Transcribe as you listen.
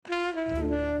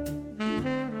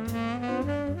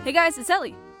Hey guys, it's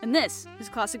Ellie, and this is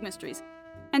Classic Mysteries.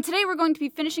 And today we're going to be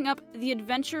finishing up The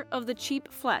Adventure of the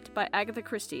Cheap Flat by Agatha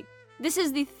Christie. This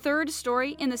is the third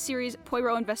story in the series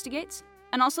Poirot Investigates,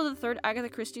 and also the third Agatha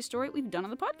Christie story we've done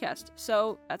on the podcast,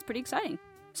 so that's pretty exciting.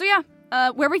 So yeah,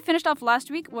 where we finished off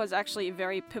last week was actually a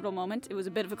very pivotal moment. It was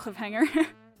a bit of a cliffhanger.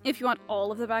 If you want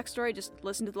all of the backstory, just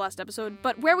listen to the last episode.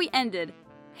 But where we ended,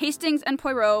 Hastings and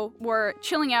Poirot were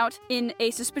chilling out in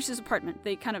a suspicious apartment.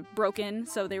 They kind of broke in,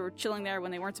 so they were chilling there when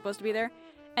they weren't supposed to be there.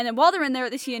 And then while they're in there,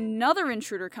 they see another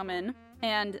intruder come in,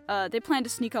 and they plan to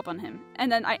sneak up on him. And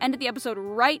then I ended the episode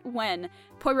right when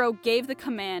Poirot gave the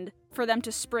command for them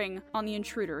to spring on the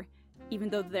intruder, even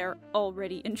though they're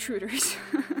already intruders.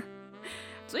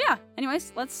 So yeah,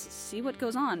 anyways, let's see what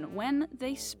goes on when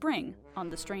they spring on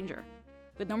the stranger.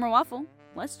 With no more waffle,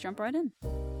 let's jump right in.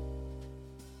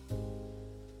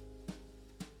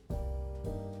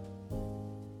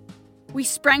 We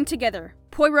sprang together.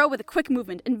 Poirot, with a quick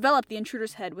movement, enveloped the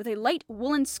intruder's head with a light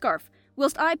woolen scarf,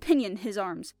 whilst I pinioned his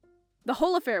arms. The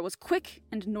whole affair was quick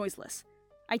and noiseless.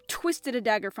 I twisted a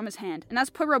dagger from his hand, and as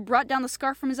Poirot brought down the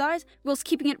scarf from his eyes, whilst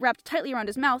keeping it wrapped tightly around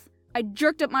his mouth, I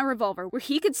jerked up my revolver where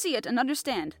he could see it and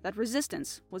understand that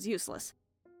resistance was useless.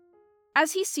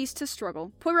 As he ceased to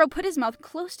struggle, Poirot put his mouth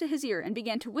close to his ear and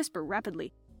began to whisper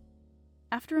rapidly.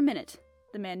 After a minute,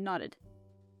 the man nodded.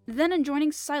 Then,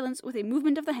 enjoining silence with a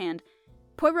movement of the hand,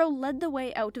 Poirot led the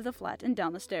way out of the flat and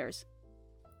down the stairs.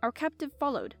 Our captive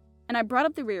followed, and I brought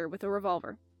up the rear with a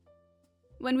revolver.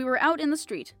 When we were out in the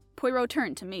street, Poirot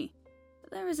turned to me.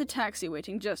 There is a taxi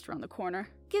waiting just round the corner.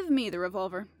 Give me the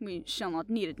revolver. We shall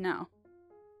not need it now.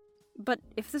 But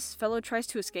if this fellow tries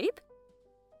to escape?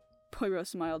 Poirot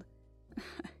smiled.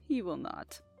 He will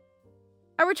not.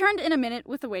 I returned in a minute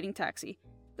with the waiting taxi.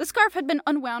 The scarf had been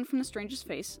unwound from the stranger's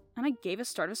face, and I gave a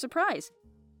start of surprise.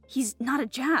 He's not a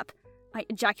Jap, I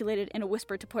ejaculated in a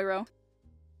whisper to Poirot.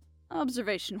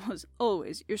 Observation was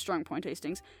always your strong point,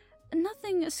 Hastings.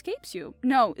 Nothing escapes you.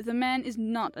 No, the man is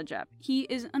not a Jap. He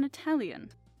is an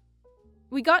Italian.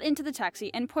 We got into the taxi,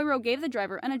 and Poirot gave the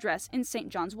driver an address in St.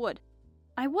 John's Wood.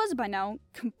 I was, by now,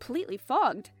 completely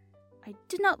fogged. I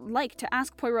did not like to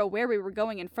ask Poirot where we were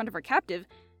going in front of our captive,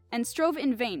 and strove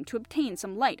in vain to obtain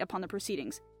some light upon the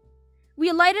proceedings. We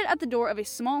alighted at the door of a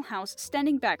small house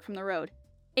standing back from the road.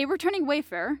 A returning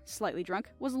wayfarer, slightly drunk,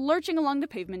 was lurching along the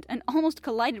pavement and almost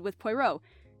collided with Poirot,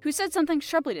 who said something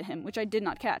sharply to him which I did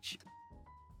not catch.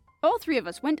 All three of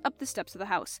us went up the steps of the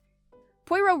house.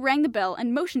 Poirot rang the bell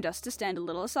and motioned us to stand a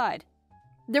little aside.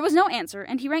 There was no answer,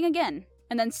 and he rang again,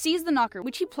 and then seized the knocker,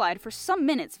 which he plied for some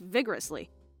minutes vigorously.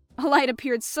 A light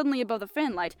appeared suddenly above the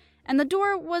fanlight, and the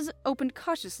door was opened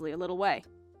cautiously a little way.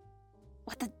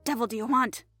 What the devil do you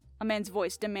want? A man's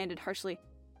voice demanded harshly.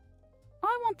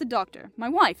 I want the doctor. My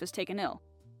wife is taken ill.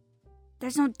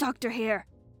 There's no doctor here.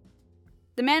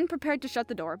 The man prepared to shut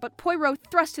the door, but Poirot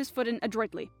thrust his foot in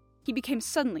adroitly. He became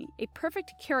suddenly a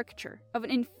perfect caricature of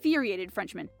an infuriated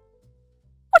Frenchman.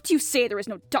 What do you say there is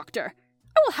no doctor?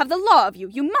 I will have the law of you.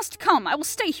 You must come. I will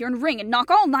stay here and ring and knock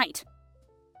all night.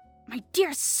 My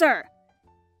dear sir!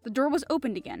 The door was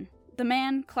opened again. The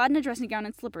man, clad in a dressing gown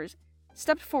and slippers,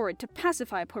 stepped forward to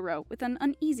pacify Poirot with an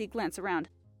uneasy glance around.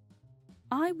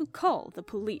 I will call the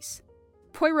police.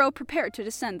 Poirot prepared to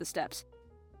descend the steps.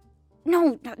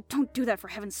 No, don't do that for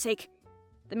heaven's sake.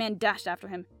 The man dashed after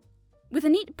him. With a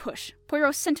neat push,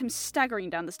 Poirot sent him staggering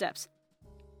down the steps.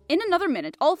 In another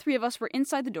minute, all three of us were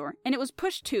inside the door, and it was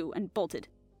pushed to and bolted.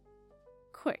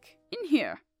 Quick, in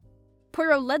here.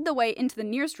 Poirot led the way into the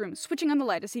nearest room, switching on the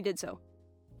light as he did so.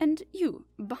 And you,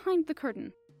 behind the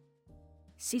curtain.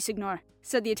 Si, signor,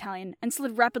 said the Italian, and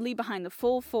slid rapidly behind the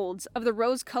full folds of the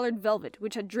rose-colored velvet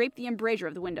which had draped the embrasure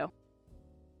of the window.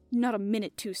 Not a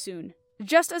minute too soon.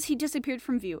 Just as he disappeared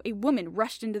from view, a woman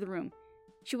rushed into the room.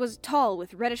 She was tall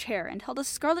with reddish hair and held a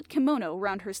scarlet kimono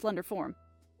around her slender form.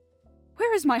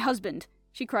 Where is my husband?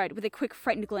 She cried with a quick,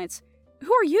 frightened glance.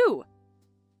 Who are you?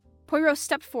 Poirot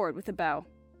stepped forward with a bow.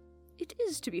 It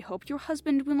is to be hoped your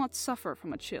husband will not suffer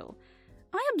from a chill.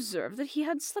 I observed that he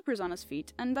had slippers on his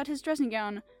feet, and that his dressing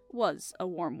gown was a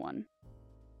warm one.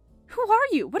 Who are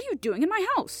you? What are you doing in my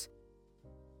house?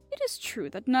 It is true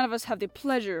that none of us have the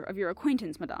pleasure of your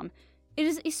acquaintance, madame. It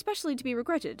is especially to be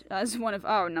regretted, as one of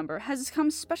our number has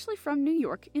come specially from New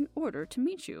York in order to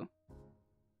meet you.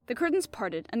 The curtains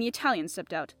parted, and the Italian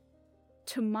stepped out.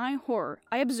 To my horror,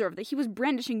 I observed that he was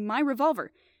brandishing my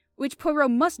revolver, which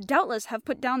Poirot must doubtless have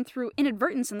put down through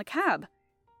inadvertence in the cab.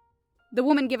 The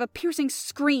woman gave a piercing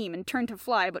scream and turned to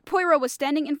fly, but Poirot was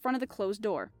standing in front of the closed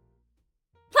door.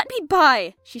 Let me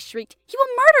by! She shrieked. He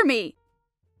will murder me!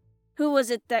 Who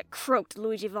was it that croaked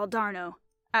Luigi Valdarno?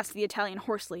 Asked the Italian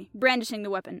hoarsely, brandishing the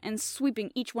weapon and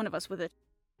sweeping each one of us with it.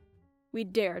 We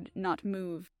dared not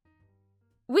move.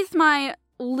 With my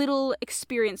little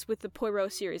experience with the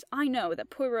Poirot series, I know that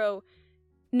Poirot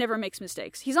never makes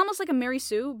mistakes. He's almost like a Mary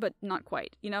Sue, but not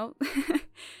quite, you know?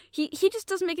 He just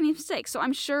doesn't make any mistakes, so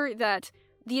I'm sure that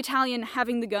the Italian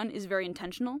having the gun is very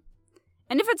intentional.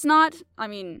 And if it's not, I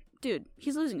mean, dude,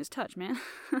 he's losing his touch, man.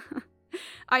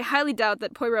 I highly doubt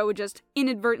that Poirot would just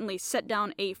inadvertently set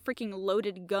down a freaking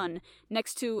loaded gun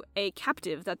next to a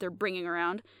captive that they're bringing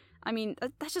around. I mean,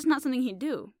 that's just not something he'd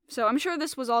do. So I'm sure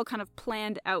this was all kind of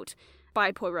planned out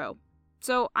by Poirot.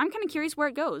 So I'm kind of curious where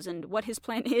it goes and what his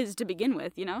plan is to begin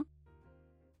with, you know?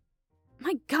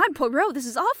 My God, Poirot, this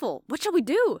is awful! What shall we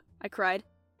do? I cried.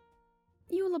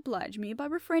 You will oblige me by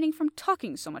refraining from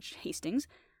talking so much, Hastings.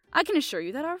 I can assure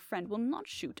you that our friend will not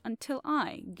shoot until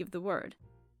I give the word.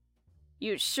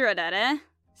 You sure of that, eh?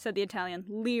 Said the Italian,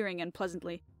 leering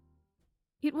unpleasantly.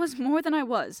 It was more than I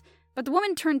was, but the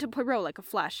woman turned to Poirot like a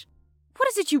flash. What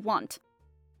is it you want?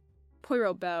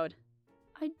 Poirot bowed.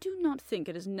 I do not think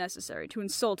it is necessary to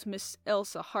insult Miss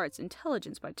Elsa Hart's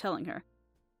intelligence by telling her.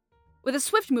 With a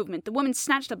swift movement, the woman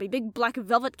snatched up a big black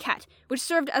velvet cat, which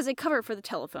served as a cover for the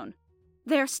telephone.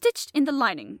 They are stitched in the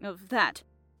lining of that.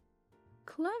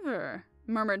 Clever,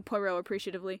 murmured Poirot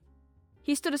appreciatively.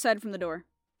 He stood aside from the door.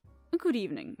 Good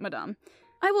evening, madame.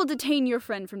 I will detain your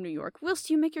friend from New York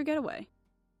whilst you make your getaway.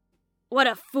 What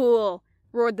a fool!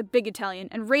 Roared the big Italian,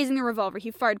 and raising the revolver,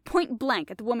 he fired point blank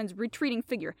at the woman's retreating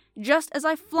figure, just as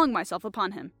I flung myself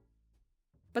upon him.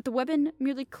 But the weapon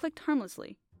merely clicked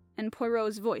harmlessly, and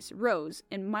Poirot's voice rose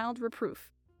in mild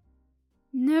reproof.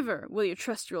 Never will you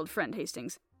trust your old friend,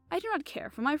 Hastings. I do not care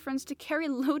for my friends to carry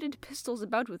loaded pistols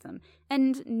about with them,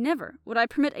 and never would I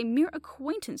permit a mere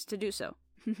acquaintance to do so.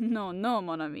 No,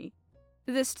 mon ami.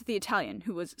 This to the Italian,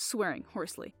 who was swearing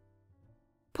hoarsely.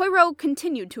 Poirot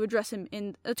continued to address him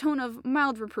in a tone of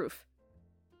mild reproof.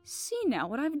 See now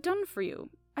what I've done for you.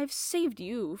 I've saved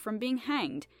you from being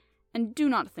hanged. And do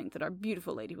not think that our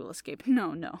beautiful lady will escape.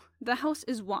 No, no. The house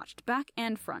is watched, back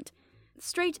and front.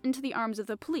 Straight into the arms of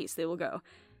the police they will go.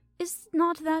 Is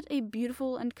not that a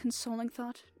beautiful and consoling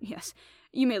thought? Yes,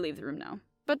 you may leave the room now.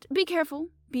 But be careful.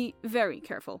 Be very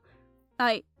careful.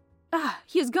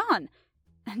 He is gone!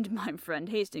 And my friend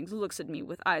Hastings looks at me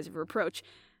with eyes of reproach.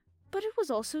 But it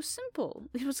was all so simple.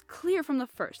 It was clear from the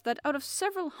first that out of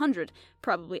several hundred,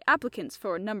 probably applicants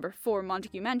for number 4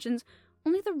 Montague Mansions,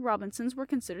 only the Robinsons were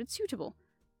considered suitable.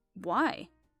 Why?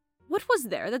 What was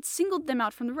there that singled them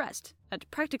out from the rest, at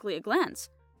practically a glance?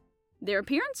 Their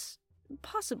appearance?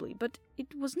 Possibly, but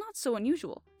it was not so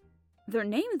unusual. Their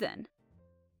name, then?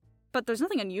 But there's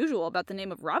nothing unusual about the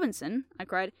name of Robinson, I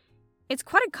cried. It's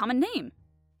quite a common name.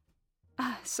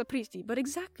 Sapristi, but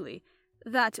exactly.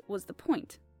 That was the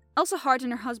point. Elsa Hart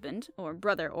and her husband, or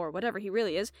brother, or whatever he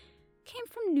really is, came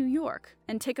from New York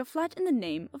and take a flat in the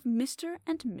name of Mr.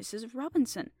 and Mrs.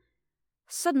 Robinson.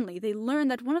 Suddenly, they learn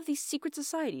that one of these secret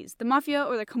societies, the Mafia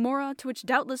or the Camorra, to which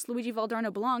doubtless Luigi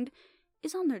Valdarno belonged,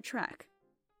 is on their track.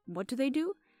 What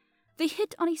do? They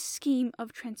hit on a scheme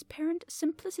of transparent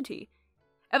simplicity.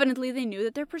 Evidently, they knew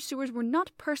that their pursuers were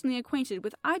not personally acquainted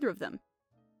with either of them.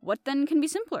 What then can be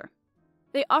simpler?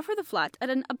 They offer the flat at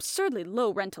an absurdly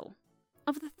low rental.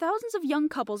 Of the thousands of young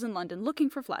couples in London looking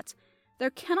for flats,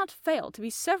 there cannot fail to be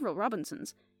several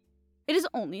Robinsons. It is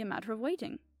only a matter of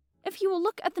waiting. If you will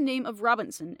look at the name of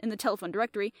Robinson in the telephone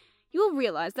directory, you will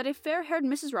realize that a fair-haired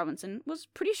Mrs. Robinson was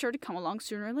pretty sure to come along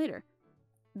sooner or later.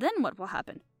 Then what will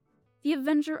happen? The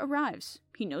avenger arrives.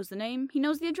 He knows the name, he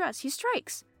knows the address, he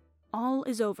strikes. All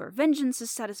is over, vengeance is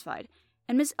satisfied,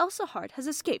 and Miss Elsa Hart has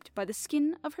escaped by the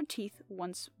skin of her teeth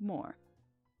once more.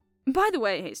 By the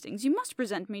way, Hastings, you must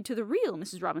present me to the real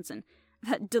Mrs. Robinson,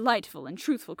 that delightful and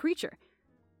truthful creature.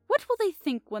 What will they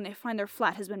think when they find their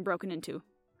flat has been broken into?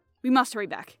 We must hurry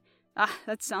back.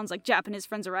 That sounds like Jap and his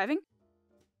friends arriving.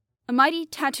 A mighty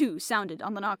tattoo sounded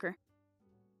on the knocker.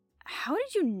 How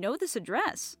did you know this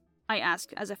address? I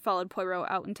asked as I followed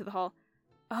Poirot out into the hall.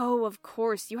 Oh, of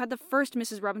course, you had the first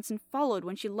Mrs. Robinson followed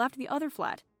when she left the other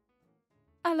flat.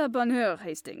 À la bonne heure,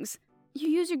 Hastings. You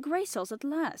use your grey cells at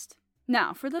last.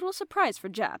 Now, for a little surprise for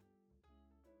Jap.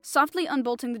 Softly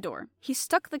unbolting the door, he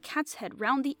stuck the cat's head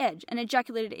round the edge and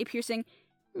ejaculated a piercing,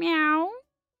 meow.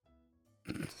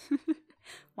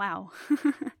 Wow.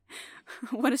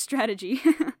 What a strategy.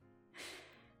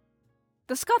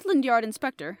 The Scotland Yard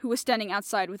inspector, who was standing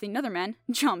outside with another man,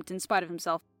 jumped in spite of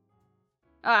himself.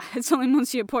 It's only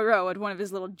Monsieur Poirot at one of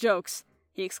his little jokes,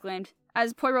 he exclaimed,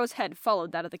 as Poirot's head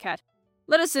followed that of the cat.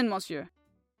 Let us in, monsieur.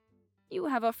 You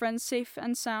have our friends safe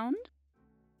and sound?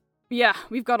 Yeah,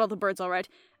 we've got all the birds all right,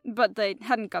 but they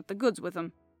hadn't got the goods with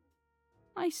them.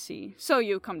 I see. So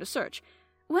you come to search.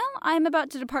 Well, I am about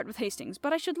to depart with Hastings,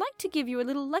 but I should like to give you a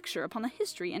little lecture upon the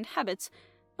history and habits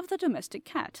of the domestic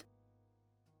cat.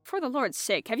 For the Lord's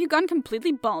sake, have you gone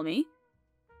completely balmy?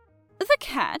 The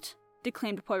cat,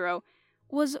 declaimed Poirot,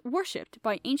 was worshipped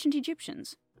by ancient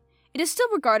Egyptians. It is still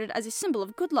regarded as a symbol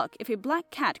of good luck if a black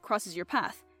cat crosses your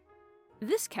path.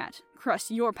 This cat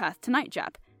crossed your path tonight,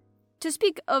 Jap. To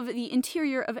speak of the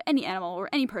interior of any animal or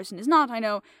any person is not, I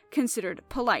know, considered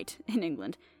polite in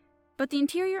England, but the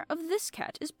interior of this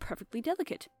cat is perfectly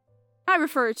delicate. I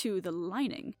refer to the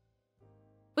lining.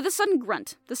 With a sudden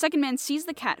grunt, the second man seized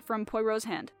the cat from Poirot's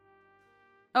hand.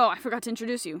 Oh, I forgot to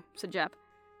introduce you, said Jap.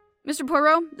 Mr.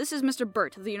 Poirot, this is Mr.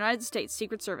 Burt of the United States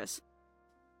Secret Service.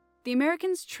 The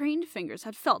American's trained fingers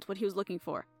had felt what he was looking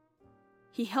for.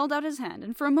 He held out his hand,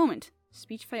 and for a moment,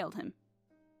 speech failed him.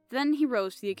 Then he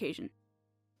rose to the occasion.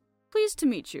 Pleased to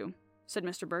meet you, said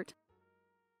Mr. Burt.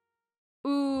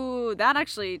 Ooh, that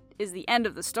actually is the end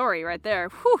of the story right there.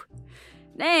 Whew!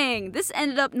 Dang, this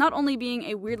ended up not only being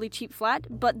a weirdly cheap flat,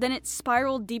 but then it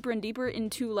spiraled deeper and deeper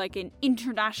into like an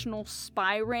international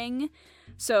spy ring.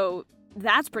 So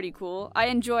that's pretty cool. I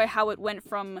enjoy how it went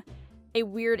from a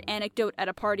weird anecdote at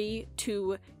a party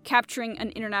to capturing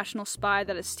an international spy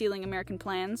that is stealing American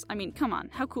plans. I mean, come on,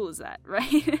 how cool is that,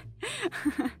 right?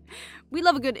 We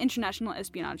love a good international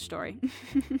espionage story.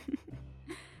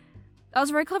 That was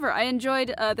very clever. I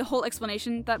enjoyed the whole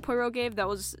explanation that Poirot gave. That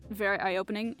was very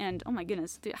eye-opening, and oh my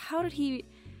goodness, dude, how did he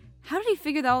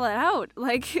figure all that out?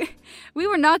 Like, we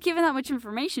were not given that much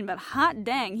information, but hot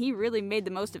dang, he really made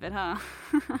the most of it, huh?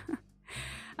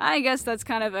 I guess that's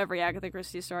kind of every Agatha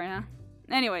Christie story, huh?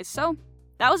 Anyways, so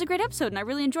that was a great episode, and I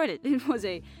really enjoyed it. It was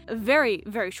a very,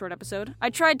 very short episode. I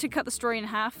tried to cut the story in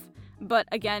half, but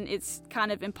again, it's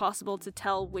kind of impossible to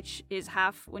tell which is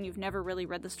half when you've never really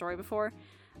read the story before.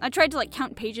 I tried to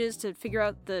count pages to figure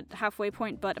out the halfway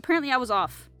point, but apparently I was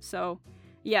off. So,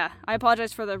 yeah, I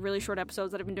apologize for the really short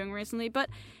episodes that I've been doing recently, but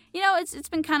it's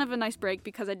been kind of a nice break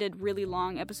because I did really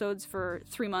long episodes for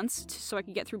 3 months so I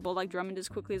could get through Bulldog Drummond as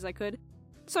quickly as I could.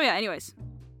 So yeah, anyways,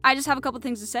 I just have a couple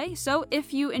things to say. So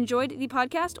if you enjoyed the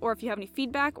podcast or if you have any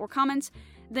feedback or comments,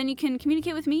 then you can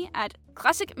communicate with me at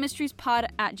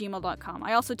classicmysteriespod@gmail.com.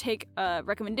 I also take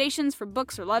recommendations for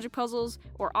books or logic puzzles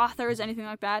or authors, anything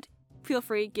like that. Feel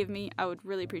free, give me. I would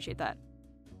really appreciate that.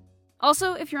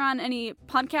 Also, if you're on any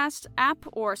podcast app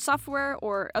or software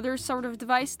or other sort of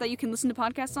device that you can listen to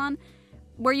podcasts on,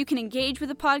 where you can engage with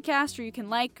the podcast or you can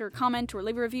like or comment or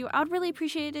leave a review, I would really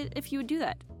appreciate it if you would do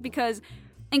that. Because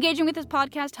engaging with this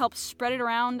podcast helps spread it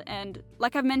around, and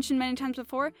like I've mentioned many times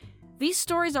before, these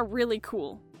stories are really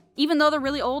cool. Even though they're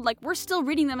really old, we're still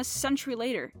reading them a century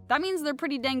later. That means they're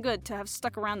pretty dang good to have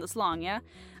stuck around this long, yeah?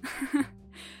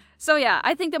 So yeah,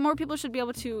 I think that more people should be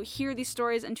able to hear these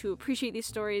stories and to appreciate these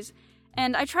stories,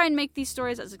 and I try and make these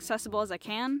stories as accessible as I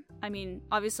can. I mean,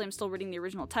 obviously I'm still reading the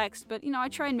original text, but I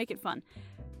try and make it fun.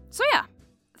 So yeah.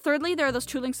 Thirdly, there are those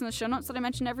 2 links in the show notes that I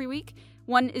mention every week.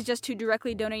 One is just to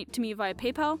directly donate to me via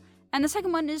PayPal, and the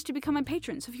second one is to become my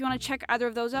patron. So if you want to check either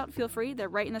of those out, feel free. They're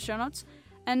right in the show notes.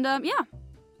 And yeah,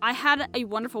 I had a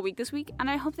wonderful week this week, and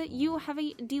I hope that you have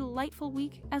a delightful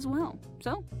week as well.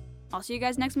 So, I'll see you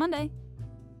guys next Monday.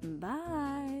 Bye.